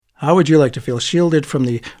How would you like to feel shielded from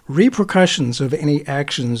the repercussions of any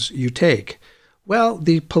actions you take? Well,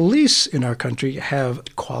 the police in our country have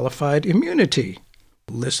qualified immunity.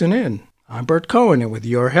 Listen in. I'm Bert Cohen, and with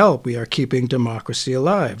your help, we are keeping democracy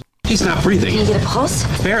alive. He's not breathing. Can you get a pulse?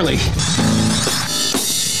 Barely.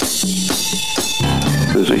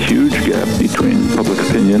 There's a huge gap between public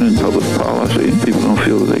opinion and public policy. People don't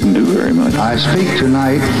feel that they can do very much. I speak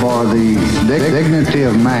tonight for the dignity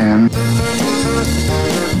of man.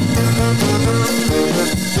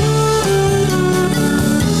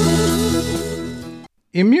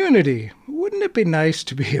 Immunity. Wouldn't it be nice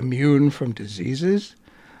to be immune from diseases?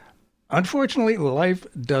 Unfortunately, life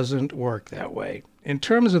doesn't work that way. In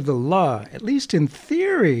terms of the law, at least in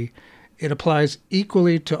theory, it applies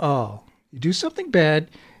equally to all. You do something bad,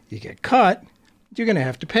 you get caught, you're going to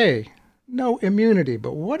have to pay. No immunity.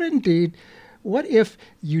 But what if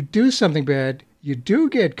you do something bad, you do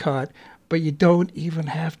get caught, but you don't even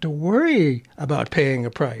have to worry about paying a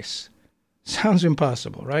price? Sounds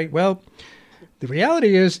impossible, right? Well, the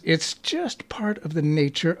reality is it's just part of the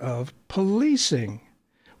nature of policing.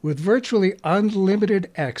 With virtually unlimited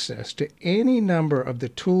access to any number of the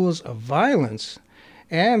tools of violence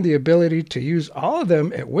and the ability to use all of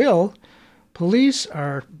them at will, police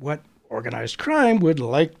are what organized crime would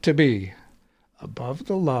like to be. Above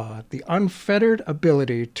the law, the unfettered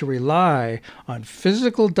ability to rely on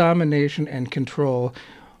physical domination and control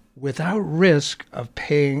without risk of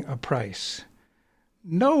paying a price.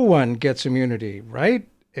 No one gets immunity, right?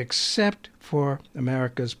 Except for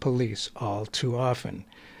America's police all too often.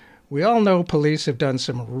 We all know police have done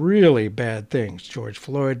some really bad things. George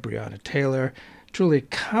Floyd, Breonna Taylor, truly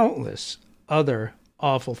countless other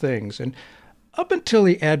awful things. And up until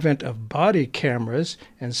the advent of body cameras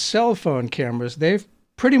and cell phone cameras, they've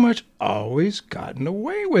pretty much always gotten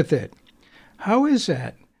away with it. How is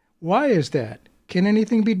that? Why is that? Can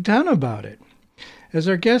anything be done about it? As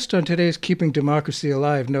our guest on today's Keeping Democracy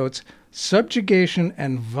Alive notes, subjugation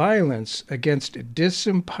and violence against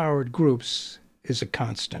disempowered groups is a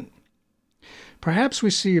constant. Perhaps we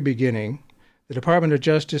see a beginning. The Department of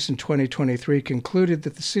Justice in 2023 concluded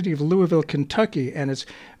that the city of Louisville, Kentucky, and its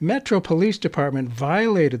Metro Police Department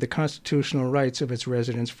violated the constitutional rights of its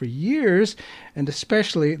residents for years, and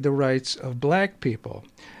especially the rights of black people.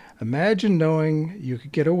 Imagine knowing you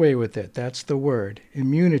could get away with it. That's the word,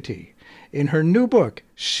 immunity. In her new book,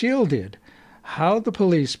 Shielded, How the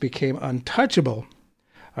Police Became Untouchable,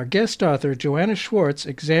 our guest author, Joanna Schwartz,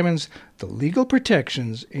 examines the legal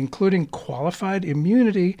protections, including qualified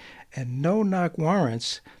immunity and no-knock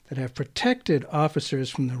warrants, that have protected officers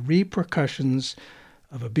from the repercussions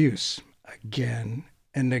of abuse again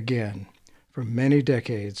and again for many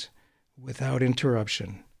decades without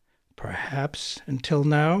interruption, perhaps until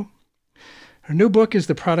now. Her new book is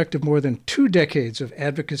the product of more than 2 decades of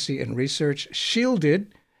advocacy and research.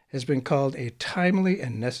 Shielded has been called a timely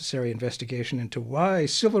and necessary investigation into why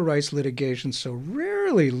civil rights litigation so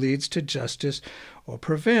rarely leads to justice or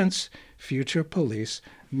prevents future police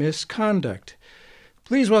misconduct.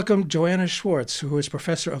 Please welcome Joanna Schwartz, who is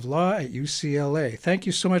professor of law at UCLA. Thank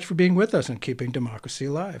you so much for being with us and keeping democracy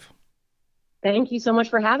alive. Thank you so much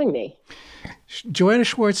for having me. Joanna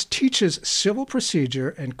Schwartz teaches civil procedure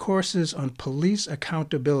and courses on police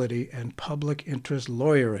accountability and public interest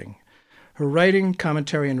lawyering. Her writing,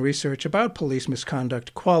 commentary, and research about police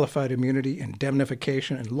misconduct, qualified immunity,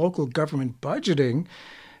 indemnification, and local government budgeting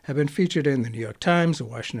have been featured in the New York Times, the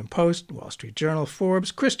Washington Post, Wall Street Journal,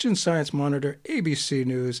 Forbes, Christian Science Monitor, ABC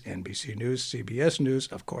News, NBC News, CBS News,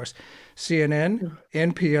 of course, CNN,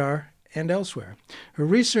 NPR, and elsewhere. Her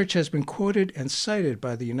research has been quoted and cited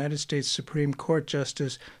by the United States Supreme Court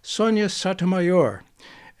Justice Sonia Sotomayor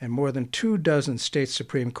and more than 24 state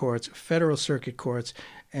Supreme Courts, federal circuit courts,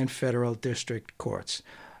 and federal district courts.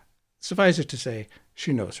 Suffice it to say,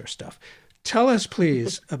 she knows her stuff. Tell us,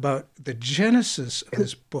 please, about the genesis of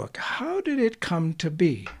this book. How did it come to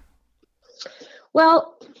be?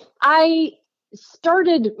 Well, I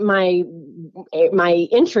started my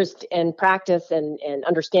interest and practice and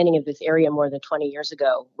understanding of this area more than 20 years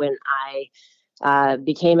ago when I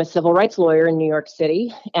became a civil rights lawyer in New York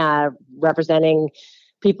City, representing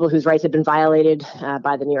people whose rights had been violated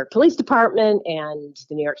by the New York Police Department and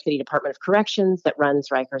the New York City Department of Corrections that runs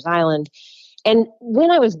Rikers Island. And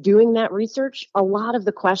when I was doing that research, a lot of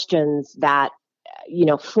the questions that,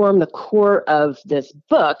 form the core of this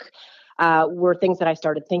book were things that I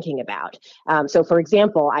started thinking about. So, for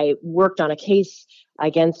example, I worked on a case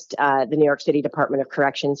against the New York City Department of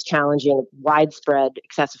Corrections challenging widespread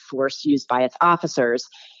excessive force used by its officers.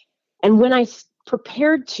 And when I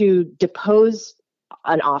prepared to depose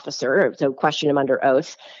an officer, so question him under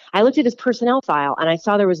oath, I looked at his personnel file and I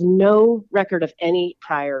saw there was no record of any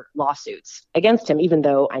prior lawsuits against him, even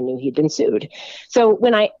though I knew he'd been sued. So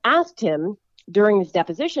when I asked him during his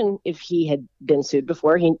deposition if he had been sued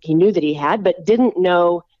before, he knew that he had, but didn't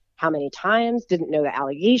know how many times, didn't know the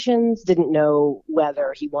allegations, didn't know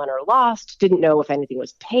whether he won or lost, didn't know if anything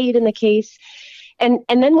was paid in the case. And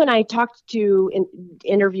then when I talked to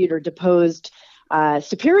interviewed or deposed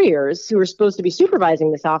superiors who were supposed to be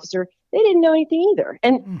supervising this officer, they didn't know anything either.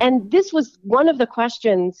 And this was one of the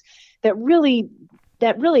questions that really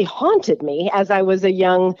haunted me as I was a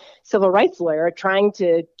young civil rights lawyer trying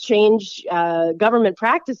to change government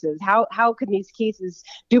practices. How could these cases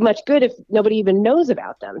do much good if nobody even knows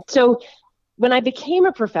about them? So when I became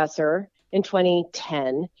a professor in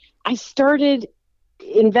 2010, I started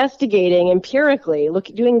investigating empirically,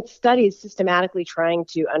 doing studies systematically, trying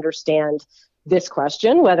to understand this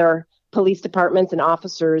question, whether police departments and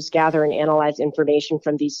officers gather and analyze information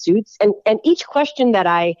from these suits. And each question that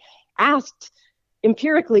I asked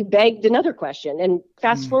empirically begged another question. And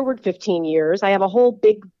fast forward 15 years, I have a whole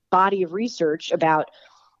big body of research about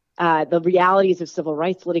the realities of civil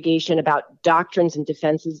rights litigation, about doctrines and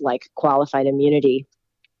defenses like qualified immunity.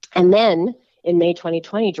 And then in May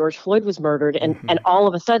 2020, George Floyd was murdered. And all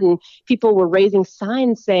of a sudden, people were raising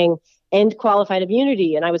signs saying, end qualified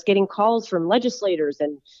immunity. And I was getting calls from legislators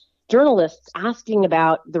and journalists asking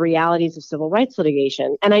about the realities of civil rights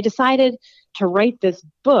litigation. And I decided to write this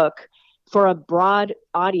book for a broad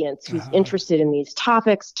audience who's interested in these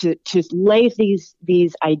topics, to lay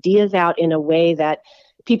these ideas out in a way that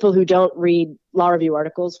people who don't read law review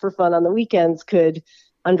articles for fun on the weekends could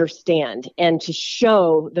understand, and to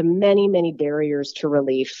show the many, many barriers to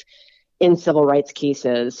relief in civil rights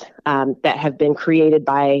cases that have been created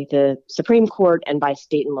by the Supreme Court and by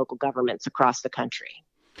state and local governments across the country.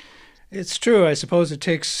 It's true. I suppose it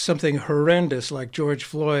takes something horrendous like George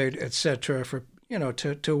Floyd, et cetera, for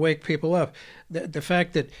to wake people up. The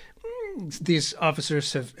fact that these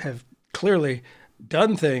officers have clearly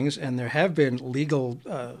done things, and there have been legal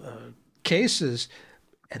cases,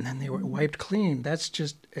 and then they were wiped clean. That's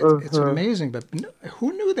just, it's amazing. But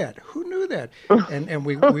who knew that? Who knew that? And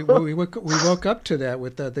we woke up to that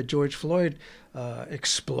with the George Floyd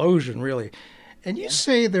explosion, really. And you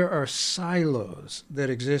say there are silos that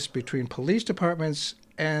exist between police departments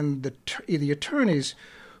and the attorneys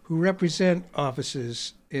who represent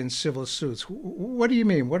officers in civil suits. What do you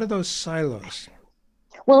mean? What are those silos?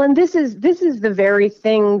 Well, and this is the very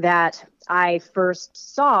thing that I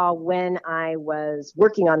first saw when I was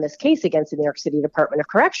working on this case against the New York City Department of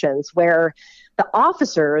Corrections, where the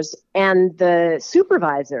officers and the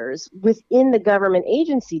supervisors within the government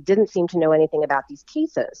agency didn't seem to know anything about these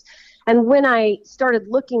cases. And when I started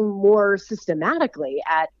looking more systematically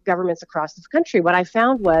at governments across the country, what I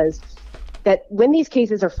found was that when these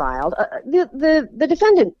cases are filed, the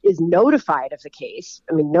defendant is notified of the case.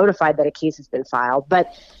 I mean, notified that a case has been filed,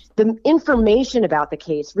 but the information about the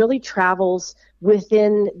case really travels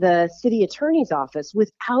within the city attorney's office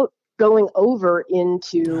without going over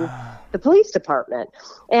into the police department.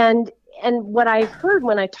 And what I heard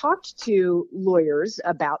when I talked to lawyers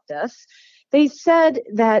about this, they said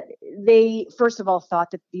that they, first of all,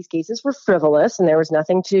 thought that these cases were frivolous and there was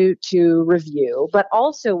nothing to review, but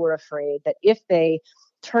also were afraid that if they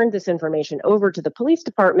turned this information over to the police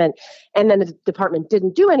department and then the department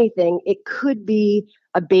didn't do anything, it could be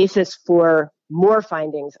a basis for more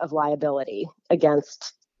findings of liability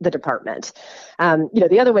against the department.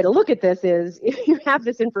 The other way to look at this is if you have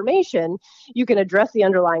this information, you can address the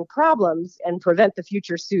underlying problems and prevent the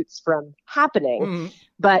future suits from happening.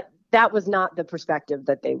 But that was not the perspective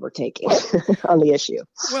that they were taking on the issue.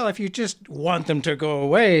 Well, if you just want them to go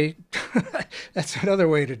away, that's another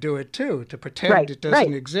way to do it too, to pretend it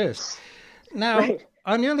doesn't exist. Now,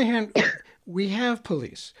 on the other hand, we have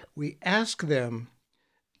police. We ask them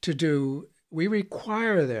we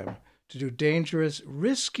require them to do dangerous,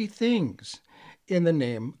 risky things in the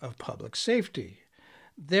name of public safety.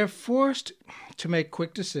 They're forced to make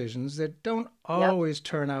quick decisions that don't always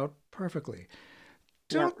turn out perfectly.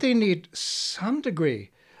 Don't they need some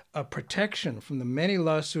degree of protection from the many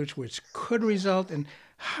lawsuits which could result in?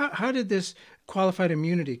 How did this qualified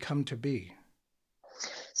immunity come to be?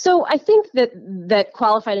 So I think that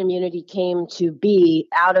qualified immunity came to be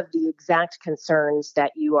out of the exact concerns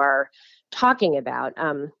that you are talking about.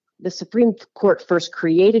 The Supreme Court first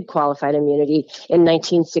created qualified immunity in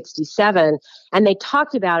 1967, and they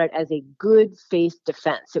talked about it as a good faith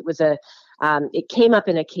defense. It came up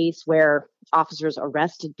in a case where officers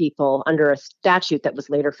arrested people under a statute that was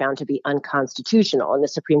later found to be unconstitutional. And the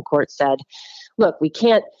Supreme Court said, look, we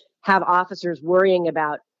can't have officers worrying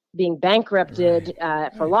about being bankrupted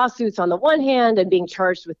for lawsuits on the one hand and being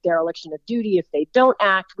charged with dereliction of duty if they don't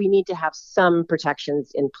act. We need to have some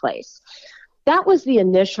protections in place. That was the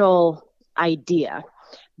initial idea.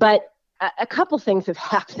 But a couple things have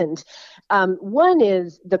happened. One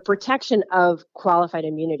is the protection of qualified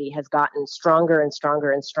immunity has gotten stronger and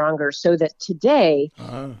stronger and stronger, so that today,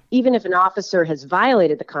 even if an officer has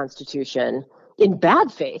violated the Constitution in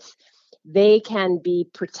bad faith, they can be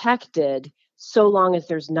protected so long as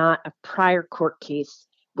there's not a prior court case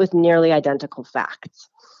with nearly identical facts.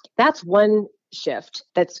 That's one shift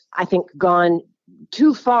that's, I think, gone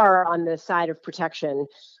too far on the side of protection.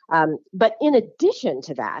 But in addition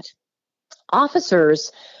to that,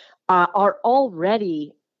 officers are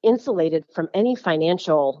already insulated from any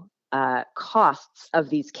financial costs of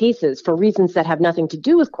these cases for reasons that have nothing to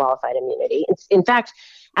do with qualified immunity. In fact,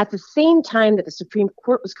 at the same time that the Supreme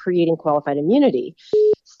Court was creating qualified immunity,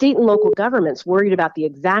 state and local governments worried about the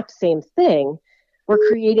exact same thing were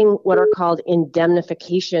creating what are called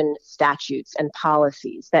indemnification statutes and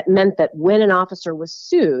policies. That meant that when an officer was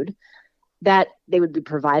sued, that they would be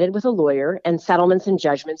provided with a lawyer and settlements and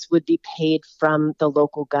judgments would be paid from the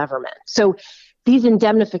local government. So these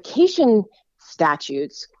indemnification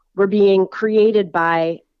statutes were being created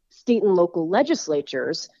by state and local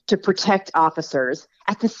legislatures to protect officers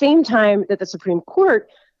at the same time that the Supreme Court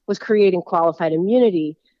was creating qualified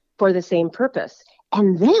immunity for the same purpose.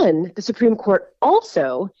 And then the Supreme Court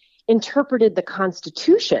also interpreted the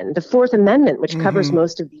Constitution, the Fourth Amendment, which covers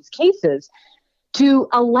most of these cases, to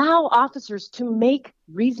allow officers to make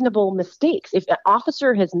reasonable mistakes. If an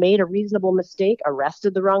officer has made a reasonable mistake,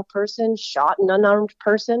 arrested the wrong person, shot an unarmed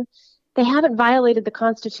person, they haven't violated the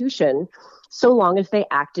Constitution so long as they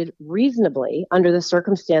acted reasonably under the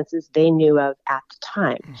circumstances they knew of at the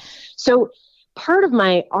time. So part of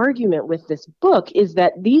my argument with this book is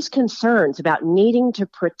that these concerns about needing to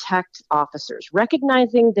protect officers,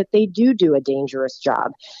 recognizing that they do a dangerous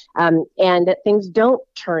job, and that things don't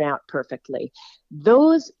turn out perfectly,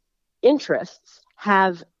 those interests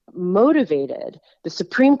have motivated the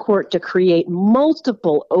Supreme Court to create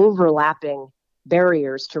multiple overlapping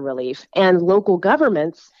barriers to relief, and local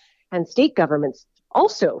governments and state governments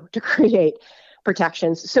also to create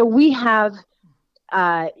protections. So we have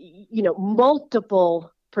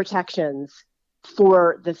multiple protections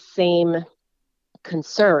for the same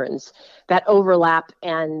concerns that overlap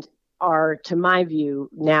and are, to my view,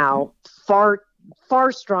 now far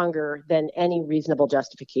stronger than any reasonable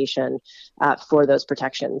justification for those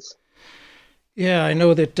protections. Yeah, I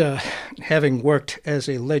know that having worked as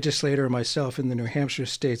a legislator myself in the New Hampshire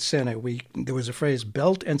State Senate, there was a phrase,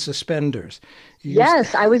 belt and suspenders.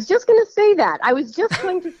 Yes, I was just going to say that.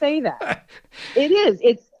 It is.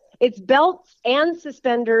 It's belts and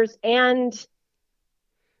suspenders and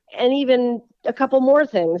even a couple more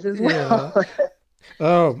things as well. Yeah.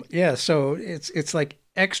 Oh, yeah. So it's like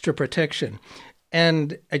extra protection.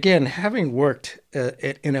 And again, having worked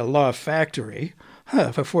in a law factory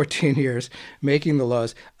for 14 years, making the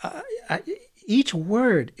laws, each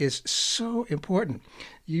word is so important.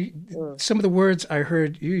 Some of the words I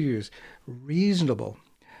heard you use, reasonable,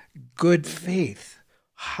 good faith.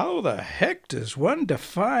 How the heck does one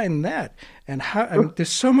define that? And there's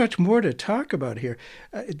so much more to talk about here.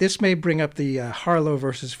 This may bring up the Harlow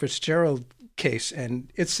versus Fitzgerald case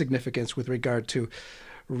and its significance with regard to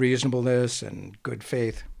reasonableness and good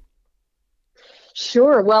faith.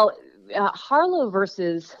 Sure. Well, Harlow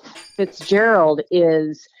versus Fitzgerald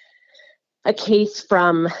is a case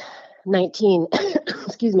from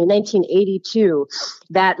 1982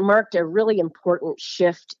 that marked a really important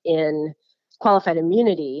shift in qualified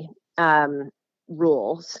immunity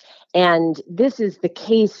rules. And this is the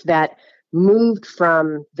case that moved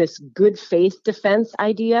from this good faith defense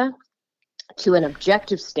idea to an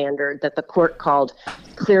objective standard that the court called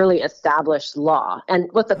clearly established law. And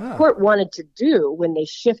what the court wanted to do when they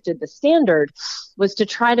shifted the standard was to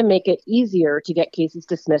try to make it easier to get cases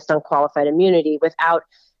dismissed on qualified immunity without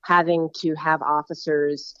having to have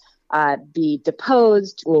officers be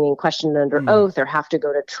deposed, meaning questioned under oath, or have to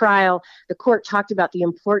go to trial. The court talked about the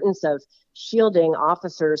importance of shielding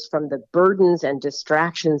officers from the burdens and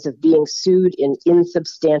distractions of being sued in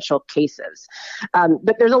insubstantial cases.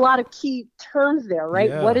 But there's a lot of key terms there, right?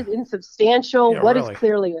 Yeah. What is insubstantial? Yeah, what really is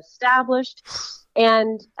clearly established?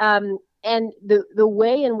 And the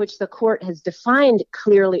way in which the court has defined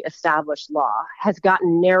clearly established law has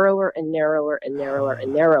gotten narrower and narrower and narrower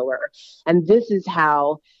and narrower. And this is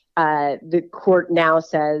how the court now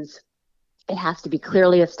says it has to be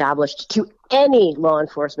clearly established to any law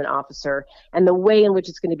enforcement officer. And the way in which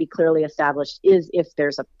it's going to be clearly established is if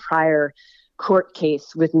there's a prior court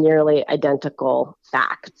case with nearly identical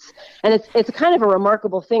facts. And it's kind of a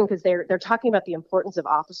remarkable thing because they're talking about the importance of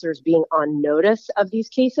officers being on notice of these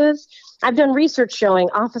cases. I've done research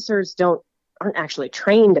showing officers aren't actually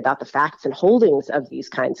trained about the facts and holdings of these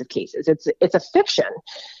kinds of cases. It's a fiction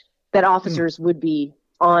that officers would be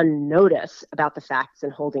on notice about the facts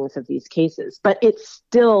and holdings of these cases, but it's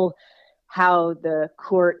still how the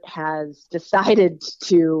court has decided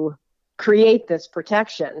to create this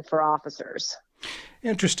protection for officers.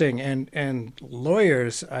 Interesting. And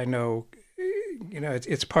lawyers, I know,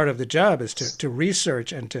 it's part of the job is to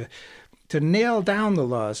research and to nail down the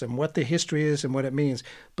laws and what the history is and what it means.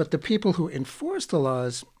 But the people who enforce the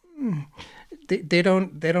laws, they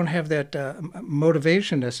don't have that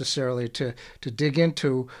motivation necessarily to dig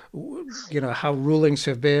into, how rulings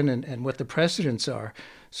have been and what the precedents are.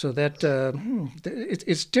 So that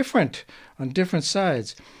it's different on different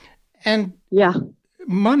sides. And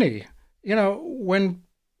money, when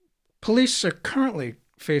police are currently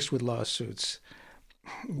faced with lawsuits,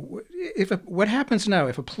 what happens now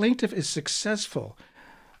if a plaintiff is successful?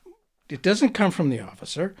 It doesn't come from the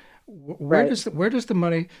officer. Where does the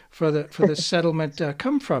money for the settlement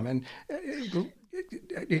come from? And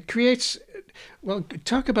it creates. Well,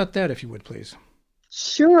 talk about that if you would, please.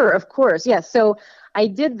 Sure, of course. Yes. So I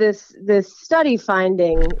did this study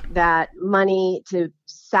finding that money to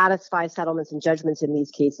satisfy settlements and judgments in these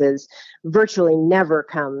cases virtually never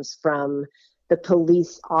comes from the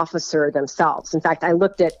police officer themselves. In fact, I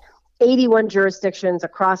looked at 81 jurisdictions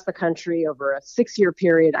across the country over a 6-year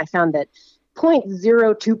period. I found that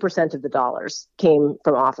 0.02% of the dollars came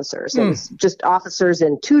from officers. It was just officers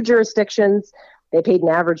in 2 jurisdictions. They paid an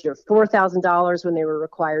average of $4,000 when they were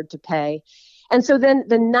required to pay. And so then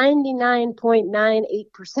the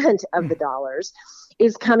 99.98% of the dollars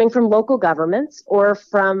is coming from local governments or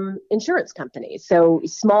from insurance companies. So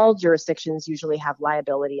small jurisdictions usually have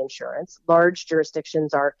liability insurance. Large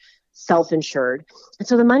jurisdictions are self-insured. And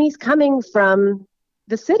so the money's coming from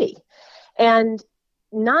the city. And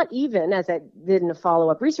not even, as I did in a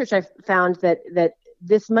follow-up research, I found that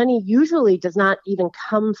this money usually does not even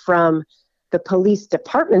come from the police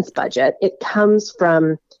department's budget. It comes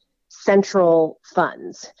from central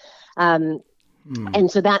funds. And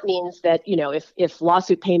so that means that, if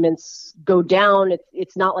lawsuit payments go down,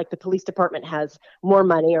 it's not like the police department has more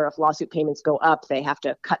money, or if lawsuit payments go up, they have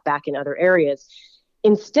to cut back in other areas.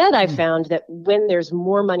 Instead, I found that when there's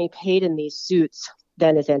more money paid in these suits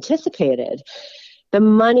than is anticipated,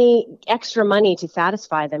 the extra money to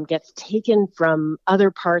satisfy them gets taken from other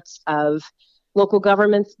parts of local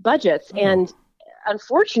government's budgets. And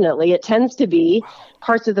unfortunately, it tends to be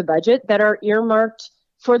parts of the budget that are earmarked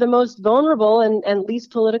for the most vulnerable and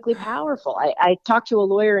least politically powerful. I talked to a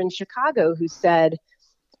lawyer in Chicago who said,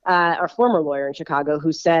 or former lawyer in Chicago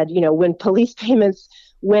who said, when police payments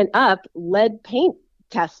went up, lead paint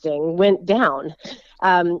testing went down,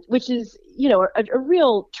 which is, a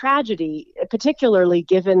real tragedy, particularly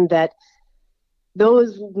given that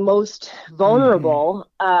those most vulnerable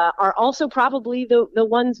are also probably the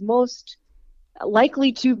ones most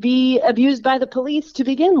likely to be abused by the police to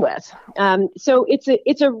begin with. So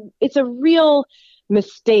it's a real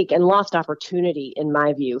mistake and lost opportunity, in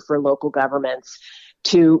my view, for local governments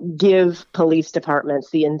to give police departments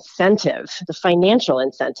the financial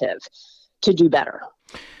incentive to do better.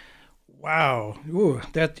 Wow. Ooh,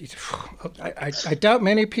 I doubt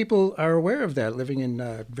many people are aware of that, living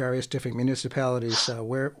in various different municipalities,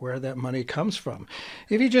 where that money comes from.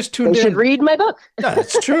 If you just tuned in... You should read my book.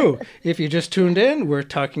 That's true. If you just tuned in, we're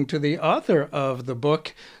talking to the author of the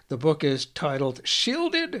book. The book is titled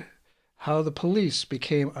Shielded: How the Police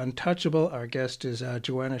Became Untouchable. Our guest is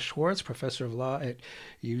Joanna Schwartz, professor of law at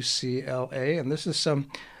UCLA. And this is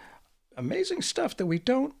some amazing stuff that we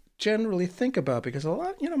don't generally think about, because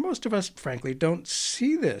most of us, frankly, don't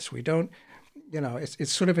see this. We don't,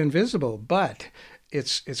 it's sort of invisible, but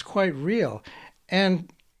it's quite real.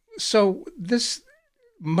 And so this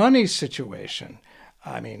money situation,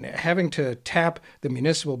 having to tap the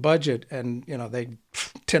municipal budget, and, they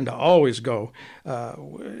tend to always go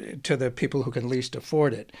to the people who can least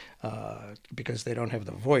afford it because they don't have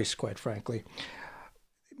the voice, quite frankly.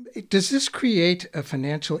 Does this create a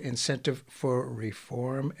financial incentive for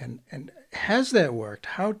reform? And has that worked?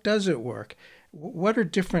 How does it work? What are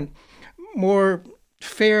different, more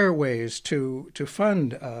fair ways to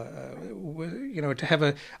fund, to have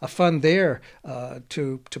a fund there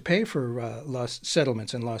to pay for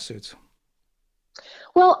settlements and lawsuits?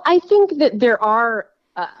 Well, I think that there are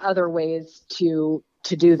other ways to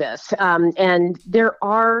do this. And there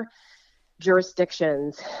are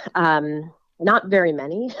jurisdictions, not very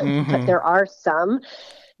many, but there are some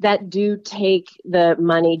that do take the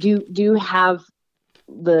money, do have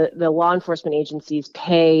the law enforcement agencies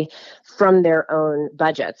pay from their own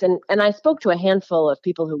budgets. And I spoke to a handful of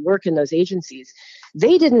people who work in those agencies.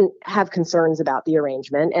 They didn't have concerns about the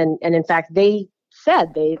arrangement. And in fact, they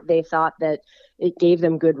said they thought that it gave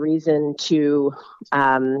them good reason to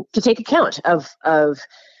take account of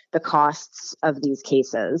the costs of these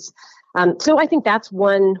cases. So I think that's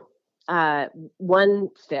one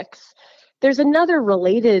fix. There's another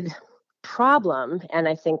related problem, and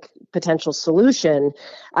I think potential solution,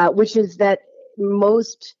 which is that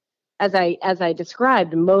most, as I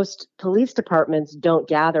described, most police departments don't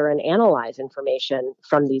gather and analyze information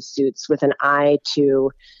from these suits with an eye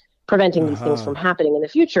to preventing these things from happening in the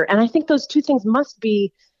future. And I think those two things must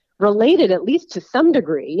be related, at least to some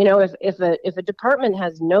degree. You know, if a department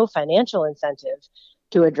has no financial incentive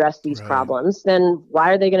to address these problems, then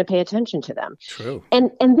why are they going to pay attention to them? True.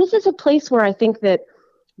 And this is a place where I think that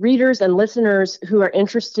readers and listeners who are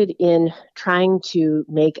interested in trying to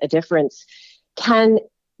make a difference can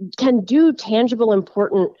do tangible,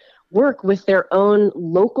 important work with their own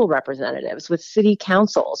local representatives, with city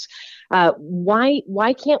councils.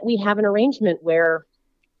 Why can't we have an arrangement where,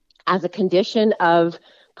 as a condition of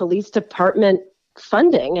police department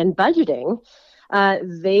funding and budgeting,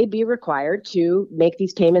 they be required to make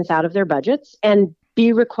these payments out of their budgets and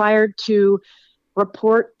be required to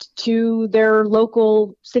report to their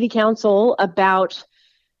local city council about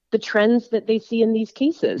the trends that they see in these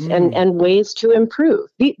cases and ways to improve.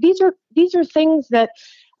 These are things that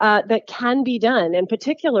can be done, and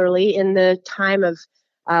particularly in the time of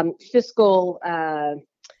fiscal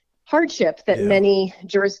hardship that many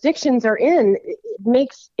jurisdictions are in,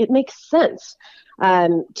 it makes sense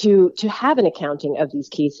to have an accounting of these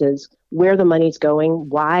cases, where the money's going,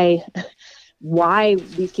 why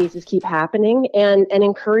these cases keep happening, and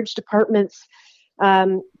encourage departments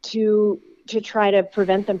to try to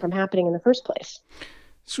prevent them from happening in the first place.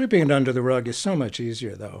 Sweeping it under the rug is so much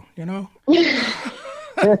easier, though, you know?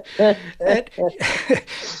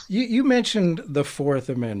 You mentioned the Fourth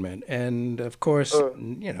Amendment, and of course,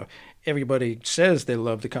 you know, everybody says they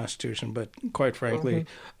love the Constitution, but quite frankly,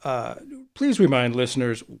 please remind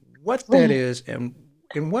listeners what that is and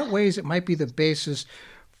in what ways it might be the basis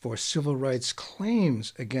for civil rights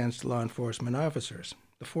claims against law enforcement officers.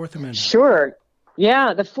 The Fourth Amendment. Sure.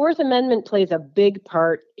 Yeah, the Fourth Amendment plays a big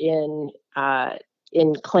part in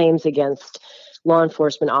claims against law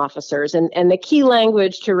enforcement officers. And the key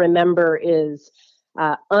language to remember is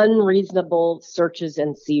unreasonable searches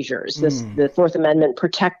and seizures. The Fourth Amendment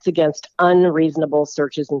protects against unreasonable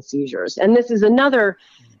searches and seizures. And this is another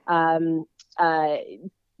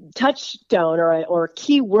touchstone or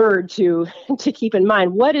key word to keep in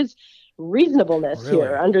mind. What is reasonableness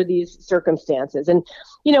here under these circumstances? And,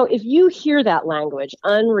 you know, if you hear that language,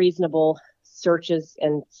 unreasonable searches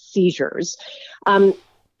and seizures,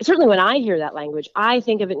 certainly when I hear that language, I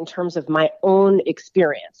think of it in terms of my own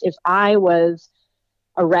experience. If I was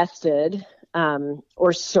arrested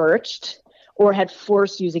or searched or had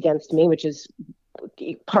force used against me, which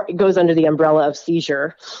goes under the umbrella of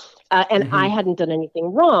seizure, and I hadn't done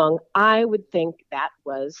anything wrong, I would think that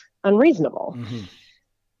was unreasonable.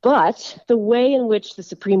 But the way in which the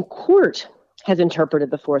Supreme Court has interpreted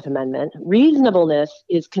the Fourth Amendment, reasonableness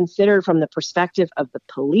is considered from the perspective of the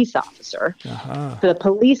police officer, the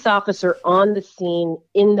police officer on the scene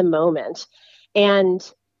in the moment. And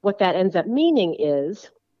what that ends up meaning is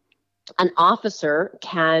an officer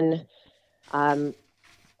can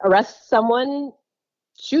arrest someone,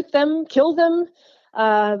 shoot them, kill them,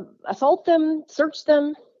 assault them, search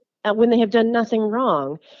them when they have done nothing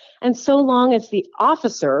wrong. And so long as the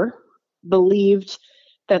officer believed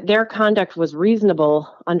that their conduct was reasonable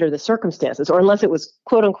under the circumstances, or unless it was,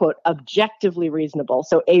 quote unquote, objectively reasonable.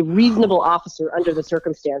 So a reasonable officer under the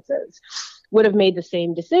circumstances would have made the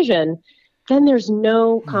same decision, then there's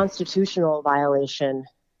no constitutional violation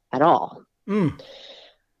at all. The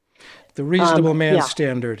reasonable man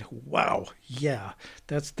standard. Wow. Yeah,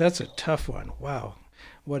 that's a tough one. Wow.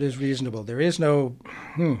 What is reasonable? There is no,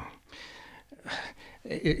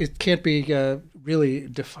 it can't be really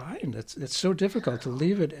defined. It's so difficult to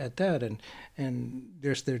leave it at that. And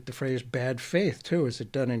there's the phrase bad faith too. Is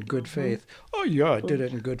it done in good faith? Oh yeah, I did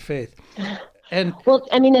it in good faith. And well,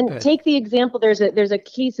 I mean, and take the example. There's a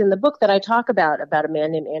case in the book that I talk about a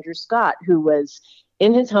man named Andrew Scott who was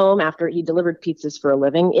in his home after he delivered pizzas for a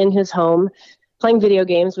living, in his home, playing video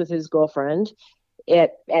games with his girlfriend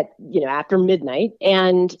after midnight,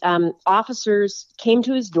 and officers came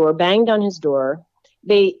to his door, banged on his door.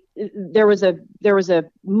 There was a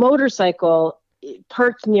motorcycle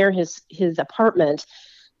parked near his apartment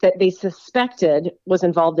that they suspected was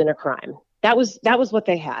involved in a crime. That was what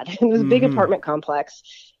they had. It was a big apartment complex.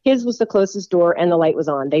 His was the closest door, and the light was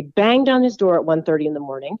on. They banged on his door at 1:30 in the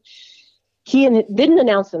morning. Didn't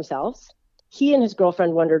announce themselves. He and his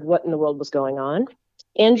girlfriend wondered what in the world was going on.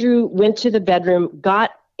 Andrew went to the bedroom,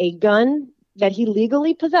 got a gun that he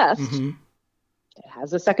legally possessed,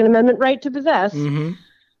 has a Second Amendment right to possess,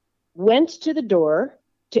 went to the door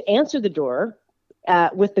to answer the door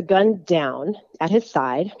with the gun down at his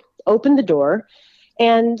side, opened the door,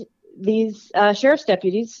 and these sheriff's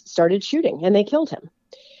deputies started shooting, and they killed him.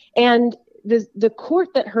 And the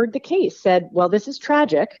court that heard the case said, well, this is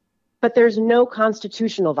tragic, but there's no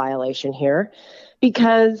constitutional violation here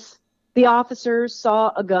because the officers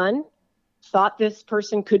saw a gun, thought this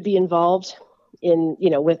person could be involved in,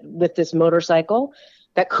 with this motorcycle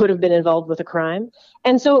that could have been involved with a crime.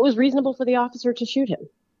 And so it was reasonable for the officer to shoot him.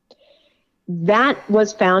 That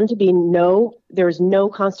was found to be there was no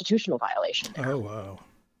constitutional violation there. Oh, wow.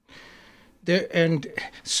 And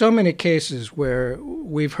so many cases where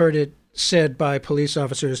we've heard it said by police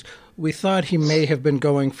officers, we thought he may have been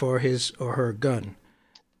going for his or her gun.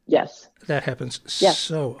 Yes. That happens yes.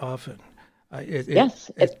 so often. Yes.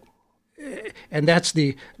 And that's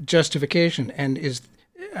the justification. And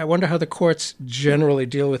I wonder how the courts generally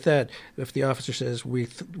deal with that. If the officer says we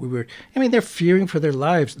were, they're fearing for their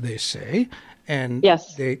lives, they say, and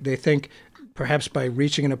yes. they think perhaps by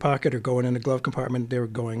reaching in a pocket or going in a glove compartment, they were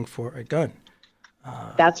going for a gun.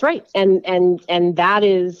 That's right, and that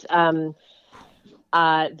is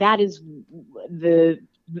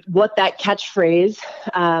what that catchphrase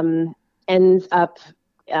ends up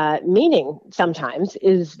meaning sometimes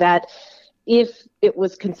is that if it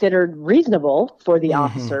was considered reasonable for the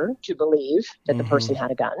officer to believe that the person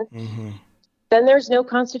had a gun, then there's no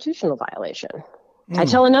constitutional violation. I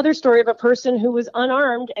tell another story of a person who was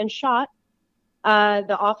unarmed and shot.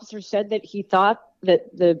 The officer said that he thought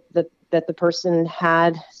that the person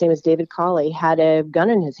had, his name is David Cawley, had a gun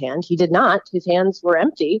in his hand. He did not. His hands were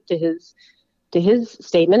empty to his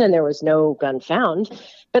statement, and there was no gun found.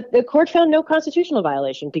 But the court found no constitutional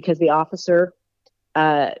violation because the officer,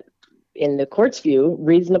 in the court's view,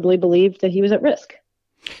 reasonably believed that he was at risk.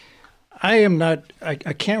 I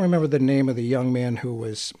can't remember the name of the young man who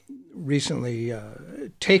was recently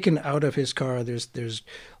taken out of his car.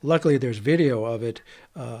 Luckily there's video of it,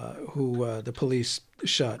 who the police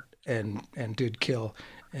shot and did kill.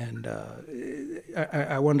 And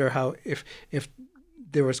I wonder how if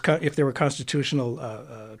there were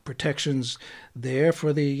constitutional protections there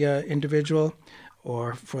for the individual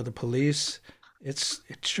or for the police. It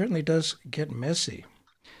certainly does get messy.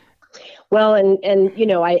 Well, and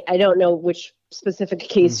I don't know which specific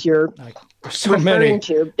case you're referring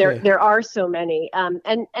to. There are so many,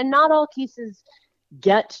 and not all cases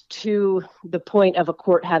get to the point of a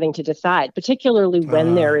court having to decide, particularly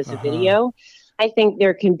when there is a video. I think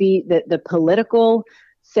there can be the political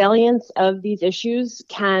salience of these issues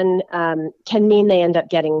can mean they end up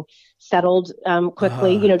getting settled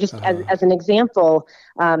quickly. As an example,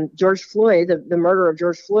 George Floyd, the murder of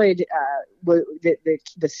George Floyd,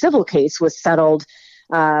 the civil case was settled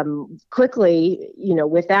quickly,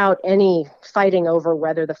 without any fighting over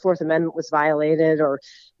whether the Fourth Amendment was violated or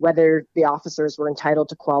whether the officers were entitled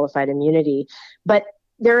to qualified immunity. But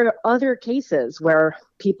there are other cases where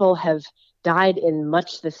people have died in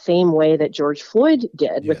much the same way that George Floyd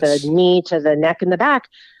did, with a knee to the neck and the back,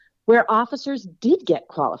 where officers did get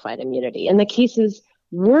qualified immunity and the cases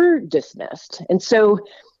were dismissed. And so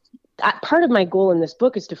part of my goal in this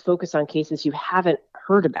book is to focus on cases you haven't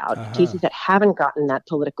heard about, cases that haven't gotten that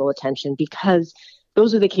political attention, because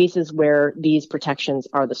those are the cases where these protections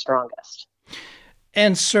are the strongest.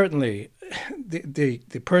 And certainly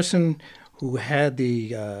the person who had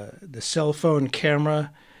the cell phone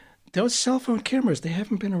camera, those cell phone cameras, they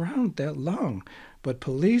haven't been around that long, but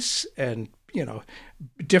police and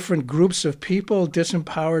different groups of people,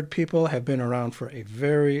 disempowered people, have been around for a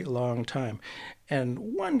very long time. And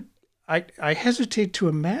I hesitate to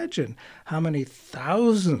imagine how many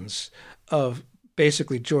thousands of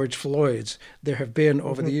basically George Floyds there have been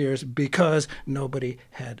over the years because nobody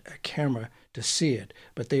had a camera to see it.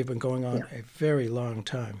 But they've been going on a very long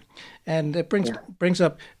time. And it brings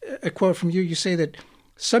up a quote from you. You say that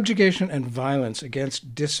subjugation and violence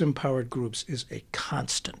against disempowered groups is a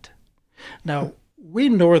constant. Now, we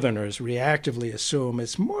Northerners reactively assume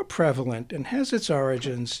it's more prevalent and has its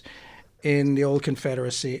origins in the old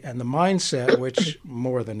Confederacy and the mindset, which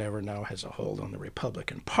more than ever now has a hold on the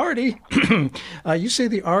Republican Party. You say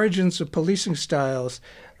the origins of policing styles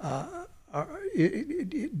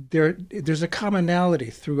there's a commonality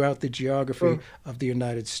throughout the geography of the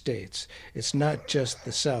United States. It's not just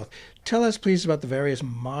the South. Tell us, please, about the various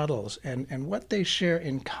models and what they share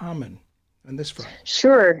in common on this front.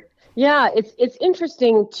 Sure. Yeah, it's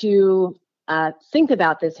interesting to think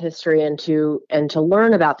about this history and to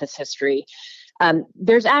learn about this history.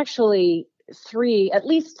 There's actually at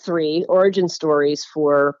least three origin stories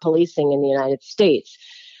for policing in the United States.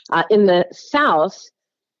 In the South,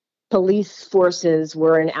 police forces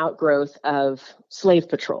were an outgrowth of slave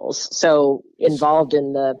patrols, so involved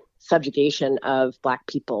in the subjugation of Black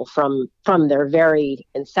people from their very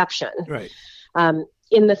inception. Right.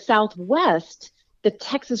 In the Southwest, the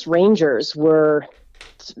Texas Rangers were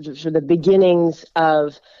the beginnings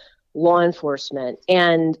of law enforcement,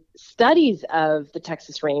 and studies of the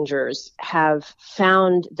Texas Rangers have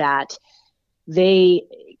found that they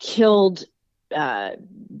killed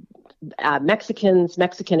Mexicans,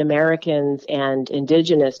 Mexican Americans, and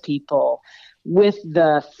indigenous people with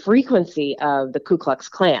the frequency of the Ku Klux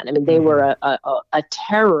Klan. I mean, they were a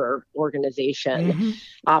terror organization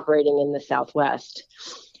operating in the Southwest.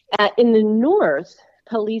 In the North,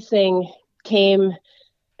 policing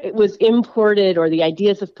was imported, or the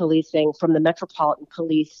ideas of policing, from the Metropolitan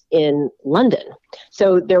Police in London.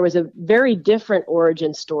 So there was a very different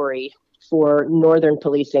origin story for Northern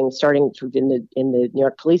policing, starting in the New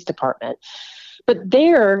York Police Department. But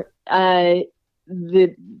there,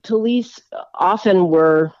 the police often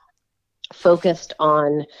were focused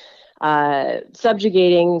on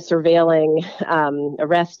subjugating, surveilling,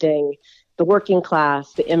 arresting the working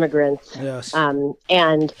class, the immigrants. Yes.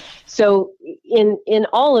 And so in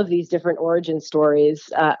all of these different origin stories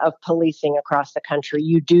of policing across the country,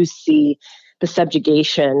 you do see the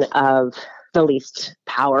subjugation of the least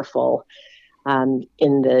powerful in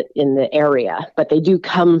the area, but they do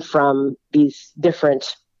come from these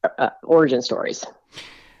different origin stories.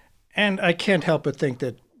 And I can't help but think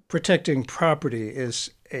that protecting property is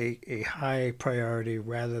a high priority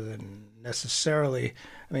rather than necessarily,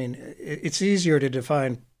 I mean, it's easier to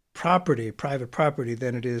define property, private property,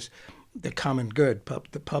 than it is the common good,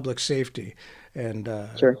 the public safety. And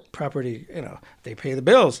Sure. Property, they pay the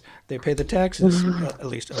bills, they pay the taxes, at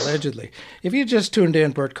least allegedly. If you just tuned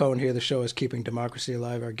in, Bert Cohen here. The show is Keeping Democracy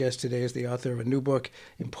Alive. Our guest today is the author of a new book,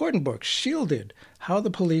 important book, Shielded, How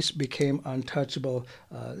the Police Became Untouchable.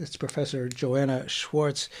 It's Professor Joanna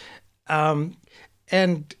Schwartz. And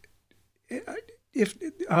if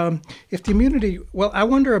the immunity, well, I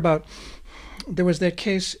wonder about, there was that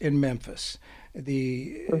case in Memphis,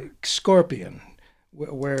 the Scorpion,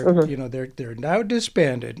 where they're now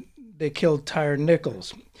disbanded. They killed Tyre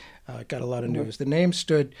Nichols. Got a lot of news. The name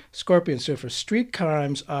Scorpion stood for Street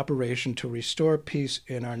Crimes Operation to Restore Peace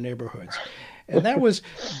in Our Neighborhoods, and that was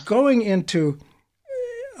going into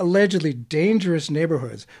allegedly dangerous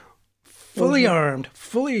neighborhoods, fully armed,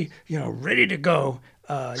 fully ready to go,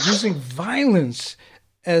 using violence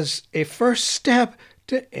as a first step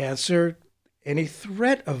to answer any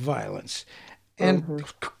threat of violence. And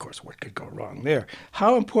of course, what could go wrong there?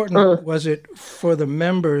 How important was it for the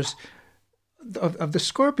members of the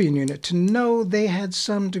Scorpion unit to know they had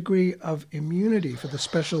some degree of immunity for the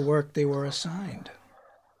special work they were assigned?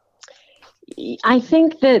 I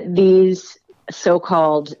think that these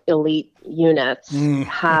so-called elite units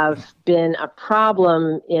have been a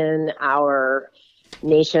problem in our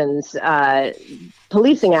nation's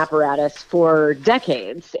policing apparatus for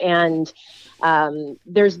decades. And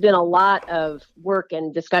there's been a lot of work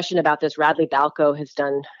and discussion about this. Radley Balco has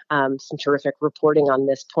done some terrific reporting on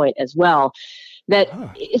this point as well, that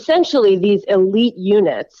essentially these elite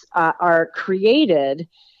units are created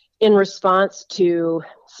in response to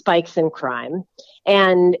spikes in crime.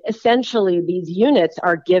 And essentially these units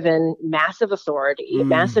are given massive authority,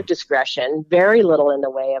 massive discretion, very little in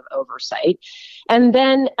the way of oversight. And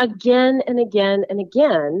then again and again and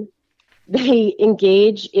again, they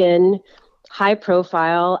engage in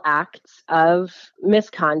high-profile acts of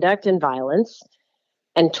misconduct and violence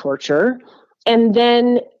and torture, and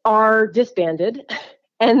then are disbanded,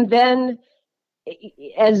 and then,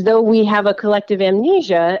 as though we have a collective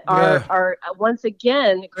amnesia, are once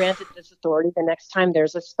again granted this authority the next time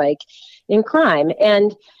there's a spike in crime.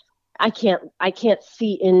 And I can't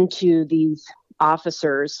see into these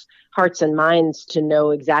officers' hearts and minds to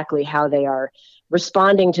know exactly how they are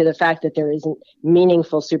responding to the fact that there isn't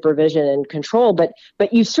meaningful supervision and control, but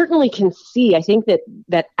you certainly can see, I think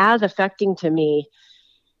that as affecting to me,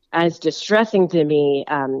 as distressing to me,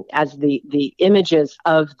 as the images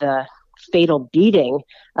of the fatal beating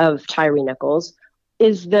of Tyre Nichols,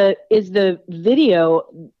 is the video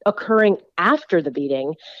occurring after the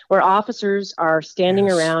beating, where officers are standing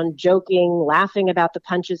Yes. around joking, laughing about the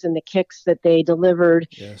punches and the kicks that they delivered,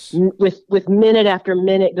 Yes. with minute after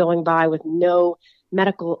minute going by with no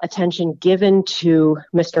medical attention given to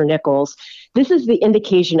Mr. Nichols. This is the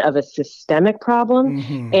indication of a systemic problem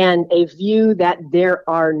Mhm. and a view that there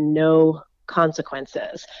are no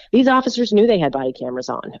consequences. These officers knew they had body cameras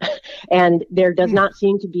on, and there does not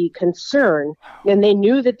seem to be concern. And they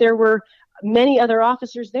knew that there were many other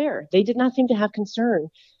officers there. They did not seem to have concern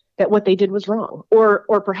that what they did was wrong, or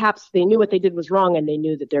perhaps they knew what they did was wrong and they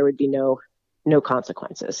knew that there would be no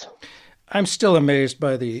consequences. I'm still amazed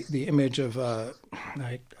by the image of, I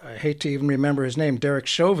hate to even remember his name, Derek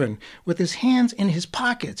Chauvin, with his hands in his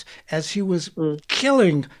pockets as he was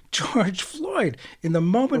killing George Floyd. In the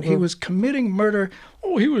moment he was committing murder,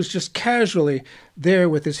 he was just casually there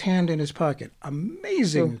with his hand in his pocket.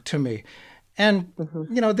 Amazing to me. And,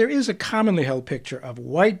 there is a commonly held picture of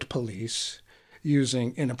white police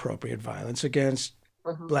using inappropriate violence against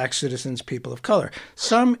Black citizens, people of color.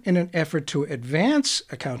 Some, in an effort to advance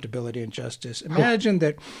accountability and justice, imagine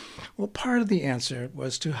that, part of the answer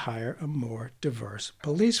was to hire a more diverse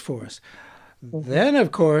police force. Then,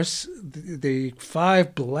 of course, the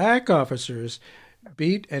 5 Black officers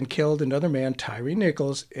beat and killed another man, Tyree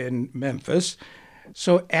Nichols, in Memphis.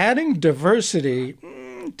 So adding diversity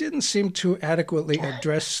didn't seem to adequately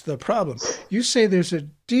address the problem. You say there's a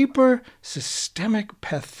deeper systemic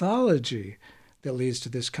pathology that leads to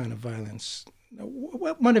this kind of violence.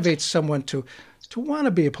 What motivates someone to want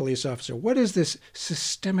to be a police officer? What is this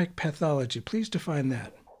systemic pathology? Please define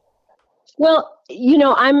that. Well,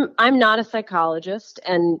 I'm not a psychologist,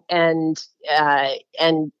 and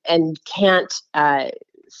can't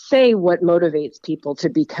say what motivates people to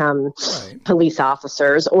become police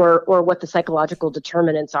officers, or what the psychological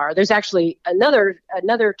determinants are. There's actually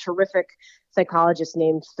another terrific psychologist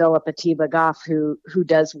named Philip Atiba Goff who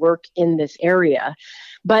does work in this area.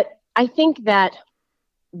 But I think that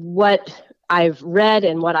what I've read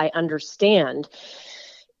and what I understand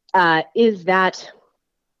is that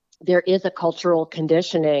there is a cultural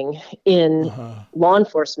conditioning in law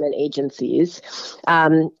enforcement agencies,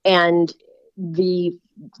 and the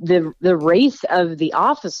race of the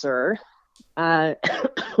officer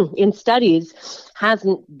in studies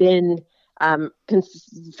hasn't been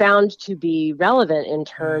found to be relevant in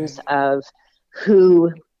terms of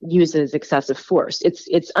who uses excessive force.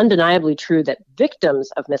 It's undeniably true that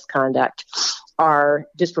victims of misconduct are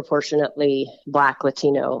disproportionately Black,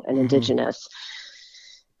 Latino, and Indigenous.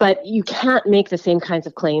 But you can't make the same kinds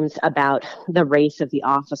of claims about the race of the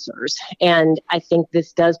officers. And I think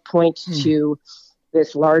this does point to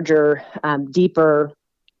this larger, deeper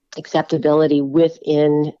acceptability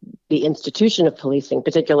within the institution of policing,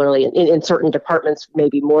 particularly in certain departments,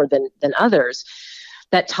 maybe more than others,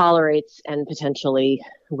 that tolerates and potentially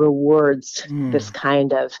rewards this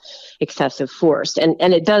kind of excessive force. And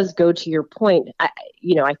it does go to your point. I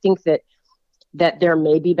think that there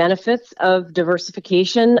may be benefits of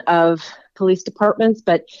diversification of police departments,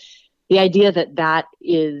 but the idea that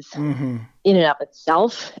is in and of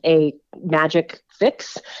itself a magic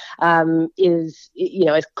fix is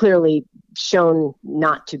clearly shown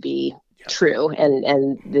not to be true.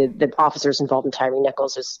 And the officers involved in Tyree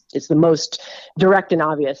Nichols is the most direct and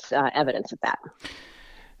obvious evidence of that.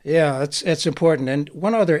 Yeah, it's important. And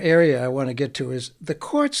one other area I want to get to is the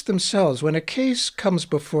courts themselves. When a case comes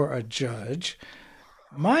before a judge,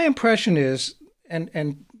 my impression is,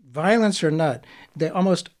 and violence or not, they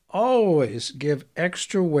almost always give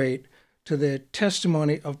extra weight to the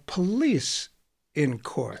testimony of police in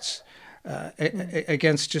courts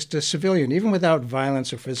against just a civilian, even without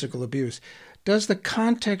violence or physical abuse. Does the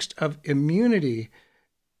context of immunity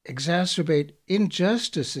exacerbate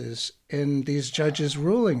injustices in these judges'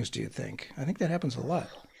 rulings, do you think? I think that happens a lot.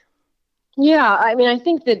 Yeah, I mean, I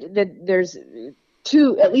think that there's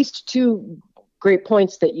at least two great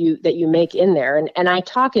points that you make in there. And I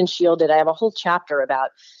talk in Shielded, I have a whole chapter about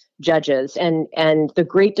judges and the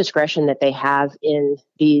great discretion that they have in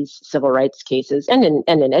these civil rights cases and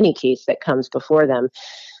in any case that comes before them.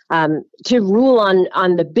 To rule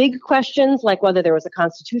on the big questions, like whether there was a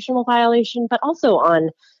constitutional violation, but also on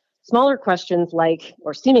smaller questions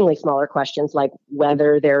or seemingly smaller questions like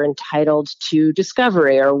whether they're entitled to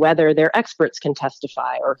discovery or whether their experts can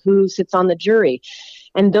testify or who sits on the jury.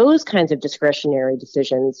 And those kinds of discretionary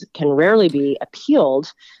decisions can rarely be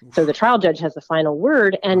appealed. So the trial judge has the final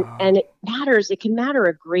word, and it matters. It can matter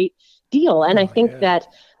a great deal. And I think that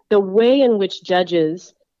the way in which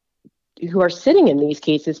judges who are sitting in these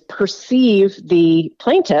cases perceive the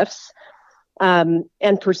plaintiffs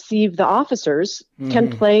and perceive the officers can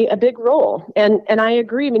play a big role. And I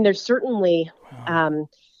agree. I mean, there's certainly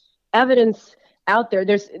evidence out there.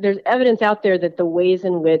 There's evidence out there that the ways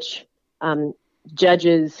in which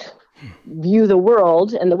judges view the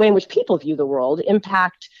world and the way in which people view the world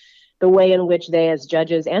impact the way in which they, as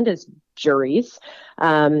judges and as juries,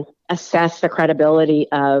 assess the credibility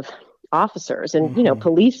of officers. And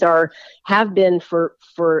police have been for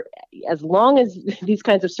as long as these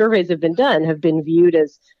kinds of surveys have been done, have been viewed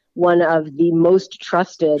as one of the most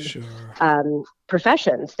trusted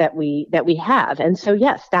professions that we have. And so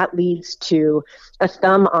yes, that leads to a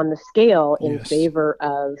thumb on the scale in favor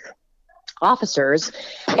of officers.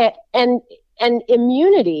 And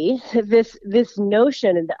immunity, this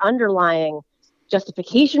notion and the underlying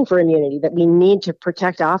justification for immunity, that we need to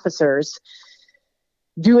protect officers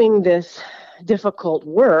doing this difficult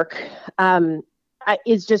work,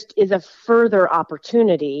 is a further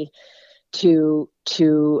opportunity to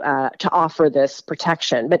offer this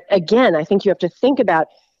protection. But again, I think you have to think about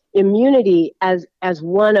immunity as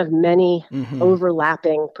one of many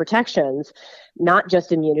overlapping protections, not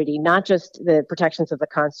just immunity, not just the protections of the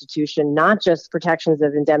Constitution, not just protections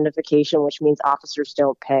of indemnification, which means officers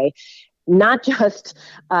don't pay, not just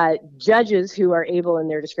judges who are able in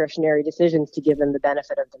their discretionary decisions to give them the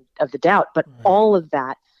benefit of the doubt, but all of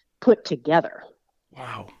that put together.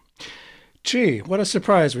 Wow. Gee, what a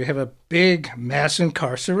surprise. We have a big mass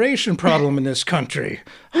incarceration problem in this country.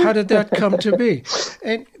 How did that come to be?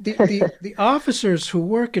 And the officers who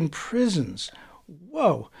work in prisons,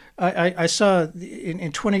 whoa. I saw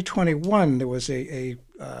in 2021, there was a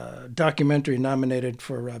documentary nominated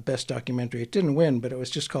for Best Documentary. It didn't win, but it was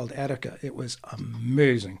just called Attica. It was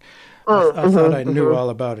amazing. I thought I knew all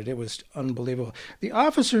about it. It was unbelievable. The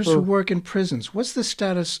officers who work in prisons, what's the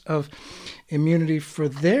status of immunity for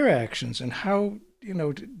their actions, and how,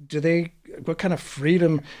 what kind of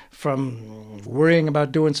freedom from worrying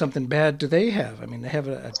about doing something bad do they have? I mean, they have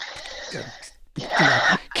a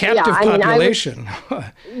captive population.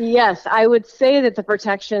 Yes, I would say that the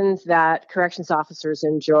protections that corrections officers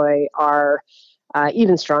enjoy are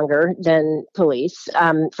even stronger than police,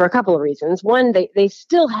 for a couple of reasons. One, they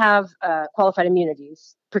still have qualified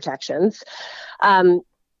immunities protections.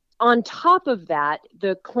 On top of that,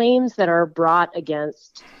 the claims that are brought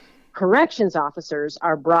against corrections officers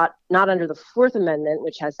are brought not under the Fourth Amendment,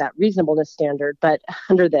 which has that reasonableness standard, but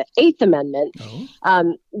under the Eighth Amendment,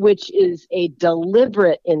 which is a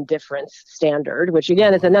deliberate indifference standard, which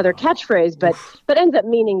again is another catchphrase, but ends up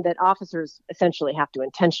meaning that officers essentially have to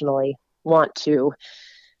intentionally want to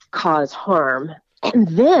cause harm. And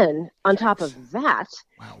then on top of that,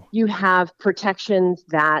 you have protections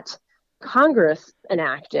that Congress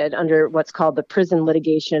enacted under what's called the Prison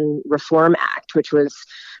Litigation Reform Act, which was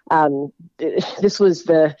this was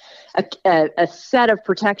a set of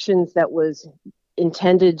protections that was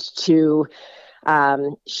intended to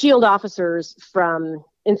shield officers from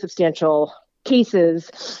insubstantial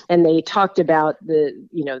cases. And they talked about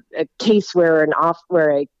a case where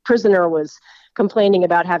a prisoner was complaining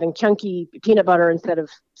about having chunky peanut butter instead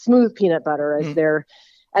of smooth peanut butter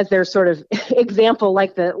as their sort of example,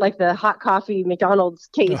 like the hot coffee McDonald's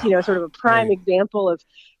case, sort of a prime example of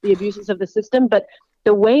the abuses of the system. But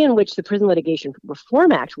the way in which the Prison Litigation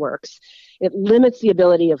Reform Act works, it limits the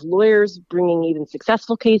ability of lawyers bringing even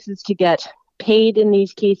successful cases to get paid in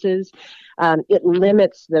these cases. It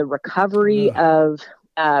limits the recovery of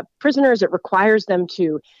prisoners. It requires them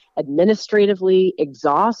to administratively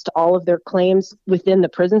exhaust all of their claims within the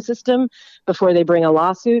prison system before they bring a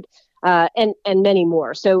lawsuit. And many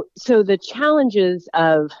more. So the challenges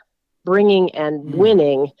of bringing and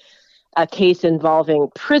winning a case involving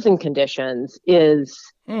prison conditions is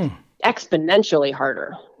exponentially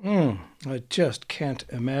harder. I just can't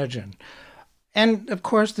imagine. And of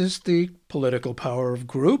course, there's the political power of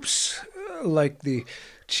groups like the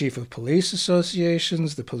chief of police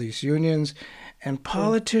associations, the police unions, and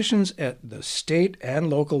politicians at the state and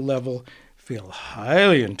local level feel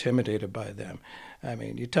highly intimidated by them. I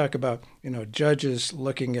mean, you talk about, judges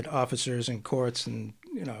looking at officers in courts and,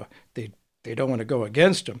 they don't want to go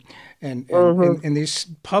against them. And in these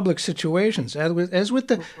public situations, as with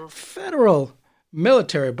the federal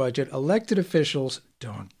military budget, elected officials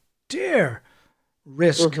don't dare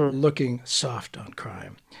risk looking soft on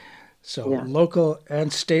crime. So local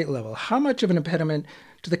and state level, how much of an impediment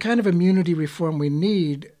to the kind of immunity reform we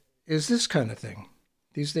need is this kind of thing,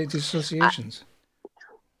 these associations?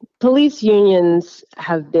 Police unions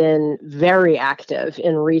have been very active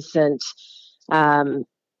in recent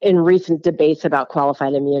debates about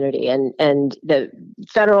qualified immunity, and the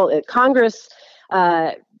federal Congress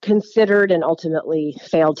considered and ultimately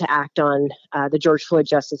failed to act on the George Floyd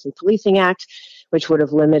Justice and Policing Act, which would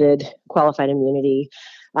have limited qualified immunity.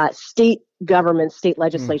 State governments, state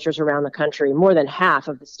legislatures around the country, more than half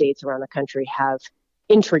of the states around the country have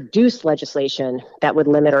introduced legislation that would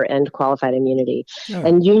limit or end qualified immunity. Yeah.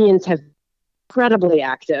 And unions have been incredibly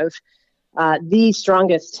active, the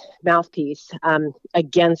strongest mouthpiece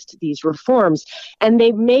against these reforms. And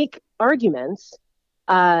they make arguments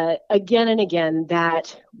again and again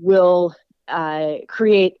that will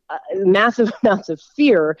create massive amounts of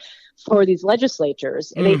fear for these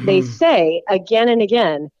legislatures. Mm-hmm. They say again and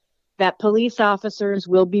again that police officers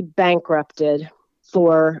will be bankrupted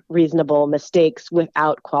for reasonable mistakes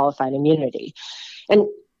without qualified immunity. And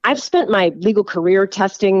I've spent my legal career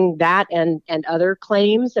testing that and other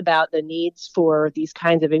claims about the needs for these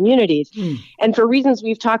kinds of immunities. And for reasons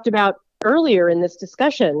we've talked about earlier in this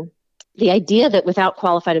discussion, the idea that without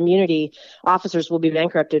qualified immunity, officers will be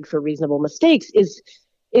bankrupted for reasonable mistakes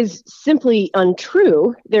is simply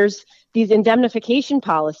untrue. There's these indemnification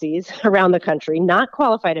policies around the country, not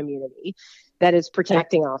qualified immunity, that is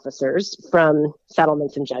protecting officers from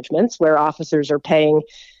settlements and judgments where officers are paying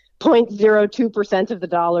 0.02% of the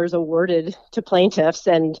dollars awarded to plaintiffs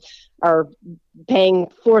and are paying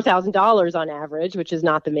 $4,000 on average, which is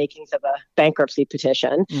not the makings of a bankruptcy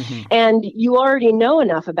petition. Mm-hmm. And you already know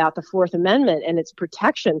enough about the Fourth Amendment and its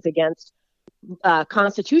protections against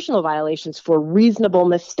constitutional violations for reasonable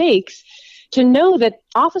mistakes to know that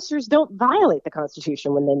officers don't violate the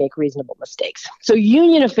Constitution when they make reasonable mistakes. So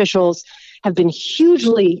union officials have been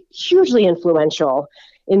hugely, hugely influential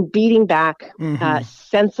in beating back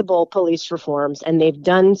sensible police reforms, and they've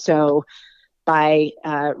done so by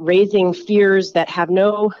raising fears that have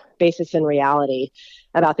no basis in reality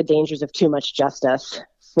about the dangers of too much justice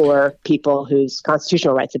for people whose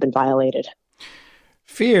constitutional rights have been violated.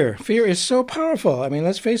 Fear is so powerful. I mean,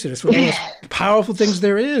 let's face it, it's one of the most powerful things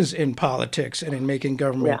there is in politics and in making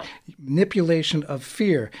government. Yeah. Manipulation of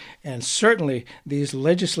fear. And certainly these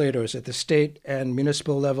legislators at the state and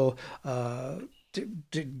municipal level,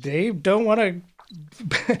 they don't want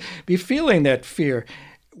to be feeling that fear.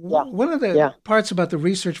 Yeah. One of the parts about the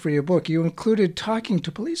research for your book, you included talking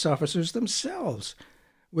to police officers themselves.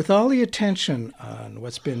 With all the attention on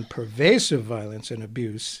what's been pervasive violence and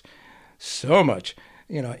abuse, so much,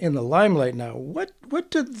 in the limelight now, what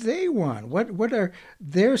do they want? What are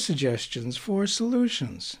their suggestions for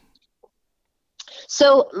solutions?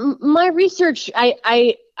 So my research,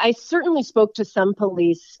 I certainly spoke to some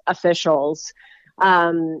police officials.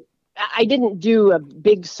 I didn't do a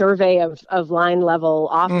big survey of line level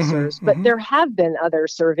officers, but there have been other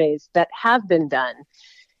surveys that have been done.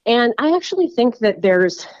 And I actually think that there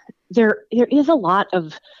is a lot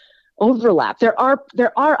of overlap. There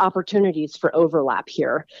are opportunities for overlap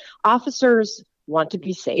here. Officers want to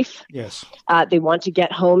be safe. Yes. They want to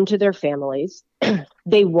get home to their families.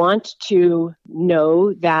 They want to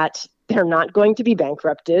know that they're not going to be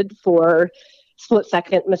bankrupted for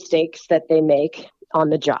split-second mistakes that they make on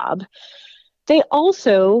the job. They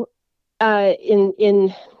also,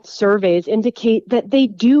 in surveys, indicate that they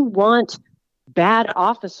do want bad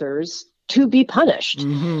officers to be punished.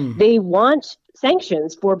 Mm-hmm. They want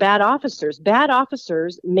sanctions for bad officers. Bad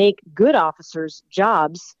officers make good officers'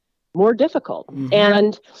 jobs more difficult. Mm-hmm.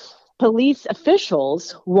 And police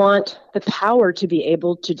officials want the power to be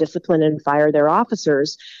able to discipline and fire their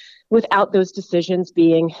officers without those decisions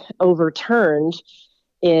being overturned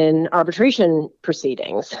in arbitration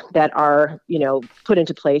proceedings that are, put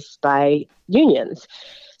into place by unions.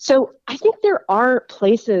 So I think there are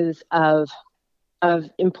places of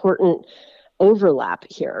important overlap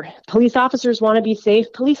here. Police officers want to be safe.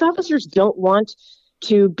 Police officers don't want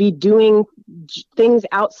to be doing things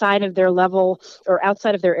outside of their level or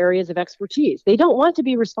outside of their areas of expertise. They don't want to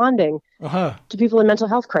be responding to people in mental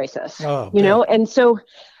health crisis, and so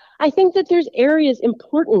I think that there's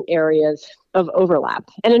important areas of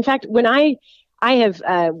overlap. And in fact, when I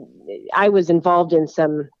was involved in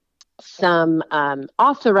some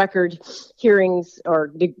off the record hearings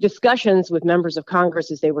or discussions with members of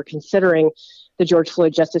Congress as they were considering the George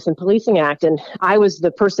Floyd Justice and Policing Act. And I was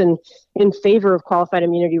the person in favor of qualified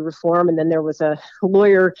immunity reform. And then there was a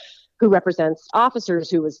lawyer who represents officers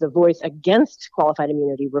who was the voice against qualified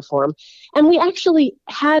immunity reform. And we actually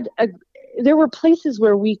there were places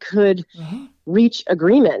where we could reach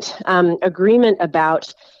agreement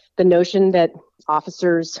about the notion that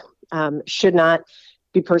officers should not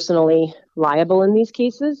be personally liable in these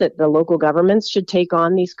cases, that the local governments should take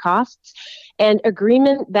on these costs, and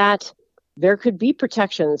agreement that there could be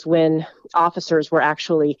protections when officers were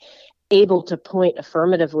actually able to point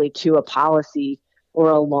affirmatively to a policy or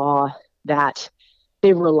a law that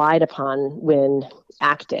they relied upon when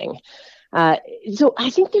acting. So I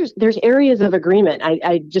think there's areas of agreement.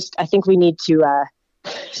 I think we need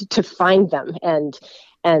to find them and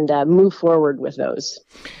move forward with those.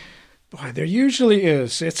 Boy, there usually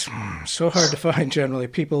is. It's so hard to find generally.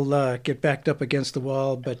 People get backed up against the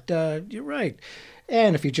wall, but you're right.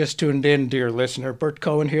 And if you just tuned in, dear listener, Bert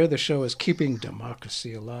Cohen here. The show is Keeping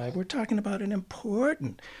Democracy Alive. We're talking about an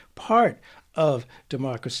important part of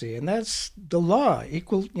democracy, and that's the law,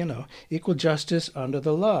 equal justice under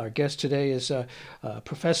the law. Our guest today is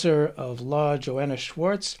Professor of Law Joanna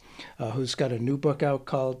Schwartz, who's got a new book out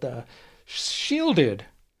called Shielded: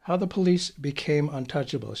 How the Police Became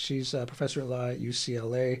Untouchable. She's a professor of law at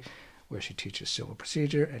UCLA, where she teaches civil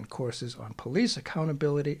procedure and courses on police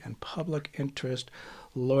accountability and public interest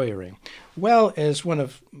lawyering. Well, as one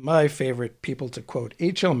of my favorite people to quote,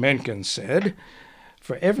 H.L. Mencken said,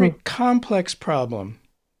 for every complex problem,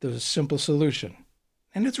 there's a simple solution.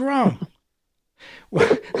 And it's wrong.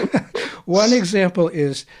 One example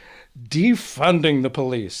is defunding the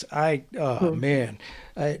police. Man,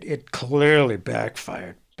 it clearly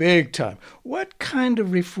backfired big time. What kind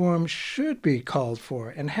of reform should be called for?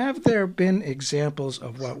 And have there been examples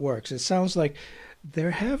of what works? It sounds like there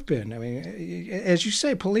have been. I mean, as you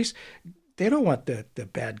say, police, they don't want the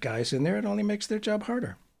bad guys in there. It only makes their job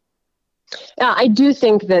harder. I do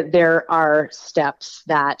think that there are steps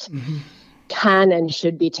that can and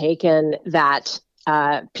should be taken that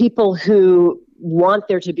people who want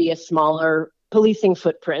there to be a smaller policing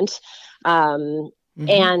footprint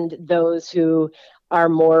and those who are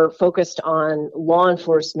more focused on law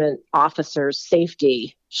enforcement officers'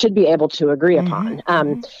 safety should be able to agree upon.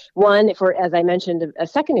 One, as I mentioned a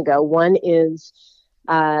second ago, one is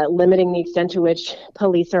limiting the extent to which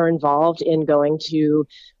police are involved in going to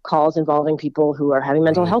calls involving people who are having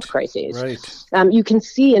mental health crises. Right. You can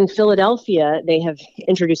see in Philadelphia, they have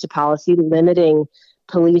introduced a policy limiting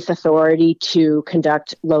police authority to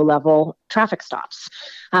conduct low-level traffic stops,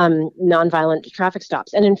 nonviolent traffic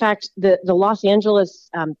stops. And in fact, the Los Angeles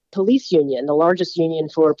Police Union, the largest union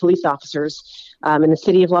for police officers in the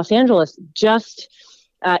city of Los Angeles, just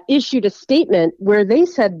issued a statement where they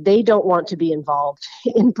said they don't want to be involved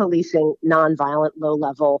in policing nonviolent,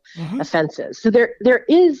 low-level offenses. So there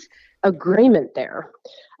is agreement there.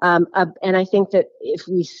 And I think that if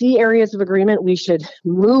we see areas of agreement, we should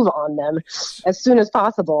move on them as soon as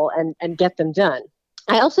possible and get them done.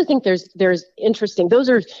 I also think there's interesting,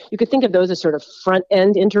 you could think of those as sort of front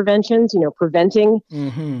end interventions, preventing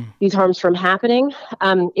these harms from happening.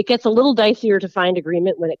 It gets a little dicier to find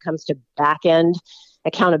agreement when it comes to back end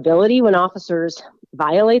accountability when officers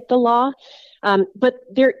violate the law. But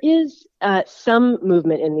there is some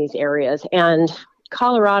movement in these areas, and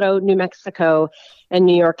Colorado, New Mexico, and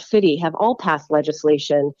New York City have all passed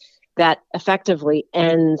legislation that effectively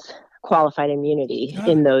ends qualified immunity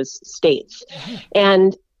in those states.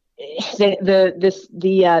 And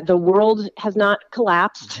the world has not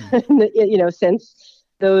collapsed, since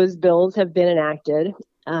those bills have been enacted.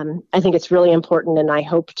 I think it's really important, and I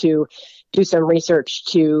hope to do some research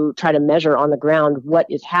to try to measure on the ground what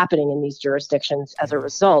is happening in these jurisdictions as a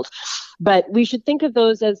result. But we should think of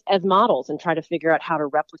those as models and try to figure out how to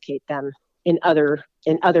replicate them in other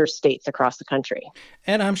states across the country.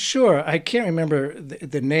 And I'm sure, I can't remember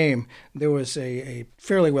the name, there was a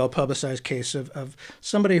fairly well-publicized case of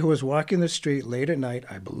somebody who was walking the street late at night,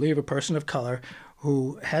 I believe a person of color,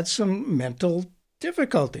 who had some mental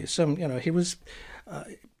difficulties. He was...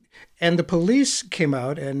 and the police came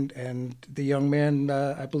out, and the young man,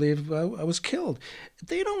 I believe, was killed.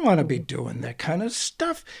 They don't want to be doing that kind of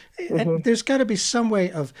stuff. And there's got to be some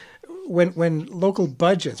way of, when local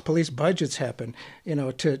budgets, police budgets happen,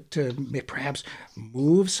 to perhaps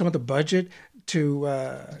move some of the budget to,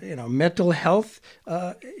 mental health.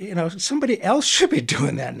 Somebody else should be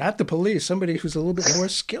doing that, not the police. Somebody who's a little bit more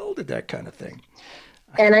skilled at that kind of thing.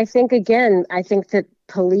 And I think that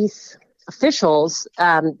police officials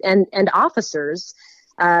and officers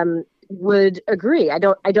would agree. I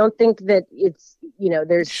don't think that it's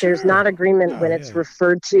there's not agreement when it's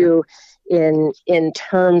referred to in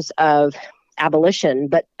terms of abolition,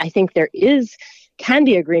 but I think there can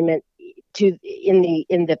be agreement in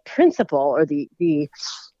the principle or the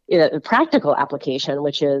practical application,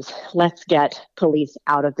 which is let's get police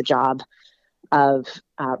out of the job of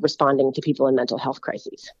responding to people in mental health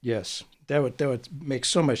crises. Yes, that would make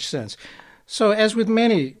so much sense. So as with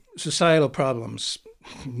many societal problems,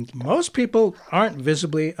 most people aren't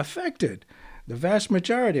visibly affected. The vast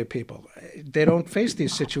majority of people, they don't face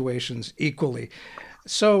these situations equally.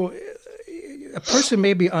 So a person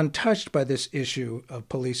may be untouched by this issue of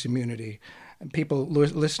police immunity, and people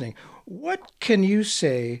listening, what can you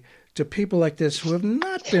say to people like this who have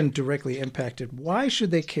not been directly impacted? Why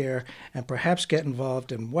should they care and perhaps get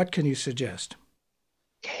involved? And what can you suggest?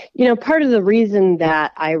 Part of the reason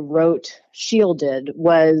that I wrote Shielded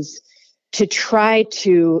was to try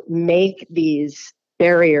to make these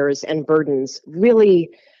barriers and burdens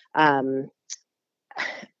really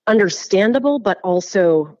understandable, but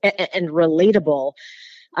also and relatable,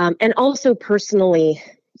 and also personally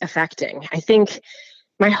affecting. I think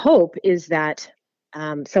my hope is that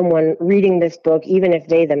someone reading this book, even if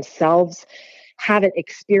they themselves haven't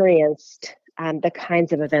experienced the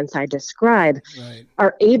kinds of events I describe, right,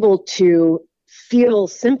 are able to feel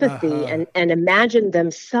sympathy and imagine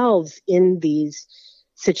themselves in these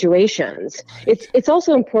situations. Right. It's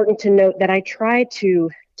also important to note that I try to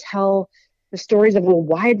tell the stories of a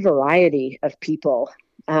wide variety of people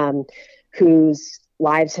whose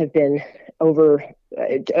lives have been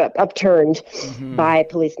upturned by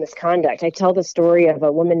police misconduct. I tell the story of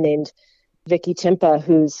a woman named Vicky Timpa,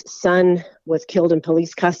 whose son was killed in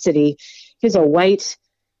police custody. He's a white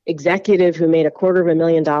executive who made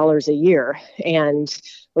 $250,000 a year and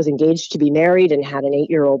was engaged to be married and had an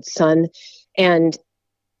 8-year-old son. And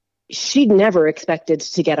she'd never expected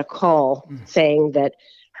to get a call saying that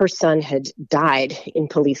her son had died in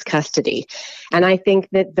police custody. And I think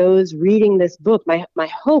that those reading this book, my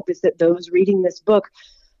hope is that those reading this book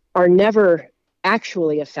are never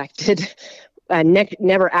actually affected,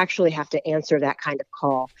 never actually have to answer that kind of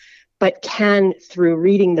call, but can, through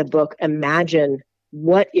reading the book, imagine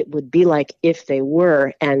what it would be like if they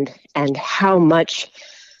were, and how much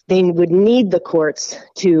they would need the courts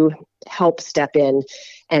to help step in,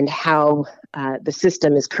 and how the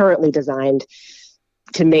system is currently designed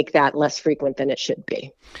to make that less frequent than it should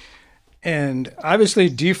be. And obviously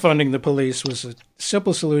defunding the police was a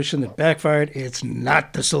simple solution that backfired. It's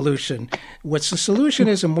not the solution. What's the solution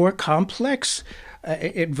is a more complex,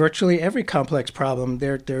 virtually every complex problem,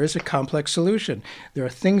 there is a complex solution. There are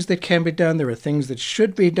things that can be done. There are things that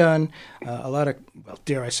should be done. A lot of,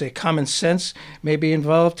 dare I say, common sense may be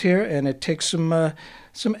involved here, and it takes some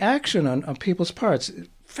action on people's parts.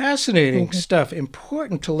 Fascinating stuff,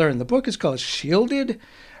 important to learn. The book is called Shielded,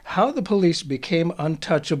 How the Police Became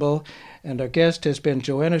Untouchable, and our guest has been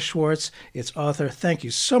Joanna Schwartz, its author. Thank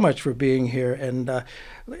you so much for being here, and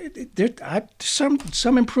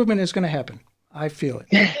some improvement is going to happen. I feel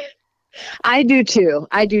it. I do too.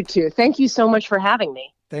 Thank you so much for having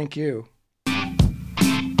me. Thank you.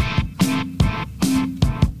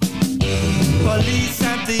 Police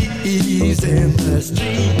and thieves in the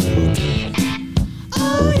street.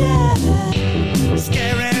 Oh yeah,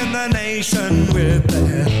 scaring the nation with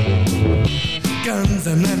their guns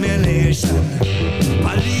and ammunition.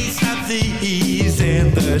 Police and thieves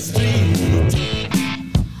in the street.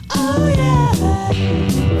 Oh yeah,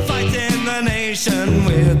 fighting the nation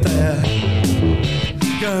with their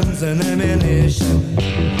guns and ammunition.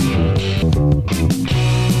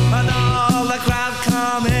 And all the crowd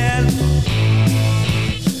come in,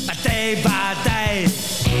 day by day,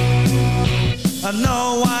 and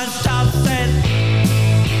no one stops it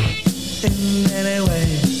in any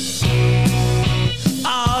way.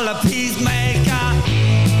 All the peacemaker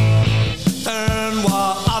turn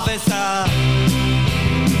war officer.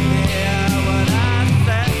 Hear what I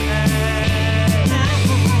say.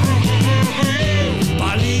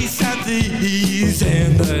 Police and thieves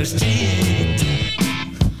in the street.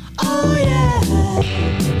 Oh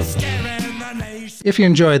yeah, scaring the nation. If you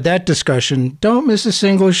enjoyed that discussion, don't miss a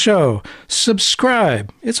single show.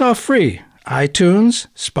 Subscribe. It's all free. iTunes,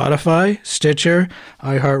 Spotify, Stitcher,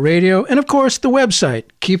 iHeartRadio, and of course the website,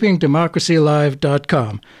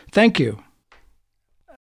 keepingdemocracyalive.com. Thank you.